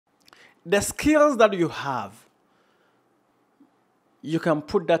the skills that you have, you can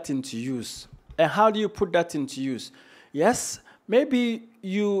put that into use. And how do you put that into use? Yes, maybe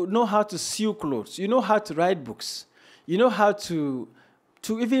you know how to sew clothes. You know how to write books. You know how to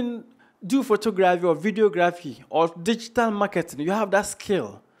even do photography or videography or digital marketing. You have that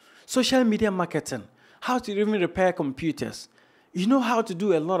skill. Social media marketing. How to even repair computers. You know how to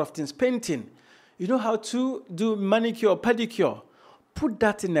do a lot of things. Painting. You know how to do manicure, pedicure. Put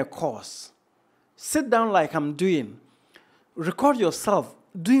that in a course. Sit down like I'm doing. Record yourself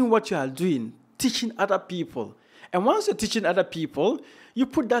doing what you are doing, teaching other people. And once you're teaching other people, you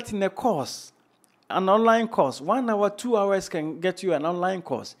put that in a course, an online course. 1 hour, 2 hours can get you an online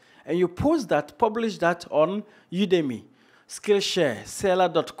course. And you post that, publish that on Udemy, Skillshare,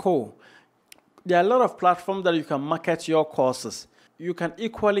 Seller.co. There are a lot of platforms that you can market your courses. You can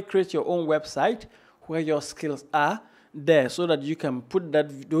equally create your own website where your skills are there so that you can put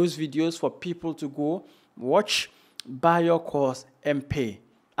those videos for people to go watch, buy your course, and pay.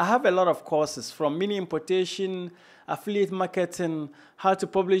 I have a lot of courses from mini importation, affiliate marketing, how to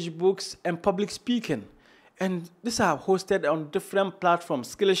publish books, and public speaking. And these are hosted on different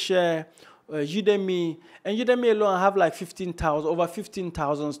platforms, Skillshare, Udemy. And Udemy alone, I have like over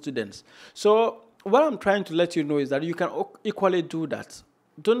 15,000 students. So what I'm trying to let you know is that you can equally do that.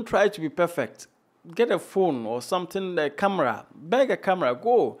 Don't try to be perfect. Get a phone or something, a camera. Beg a camera.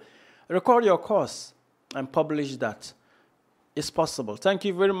 Go. Record your course and publish that. It's possible. Thank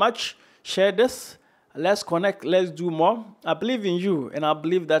you very much. Share this. Let's connect. Let's do more. I believe in you, and I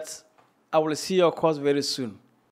believe that I will see your course very soon.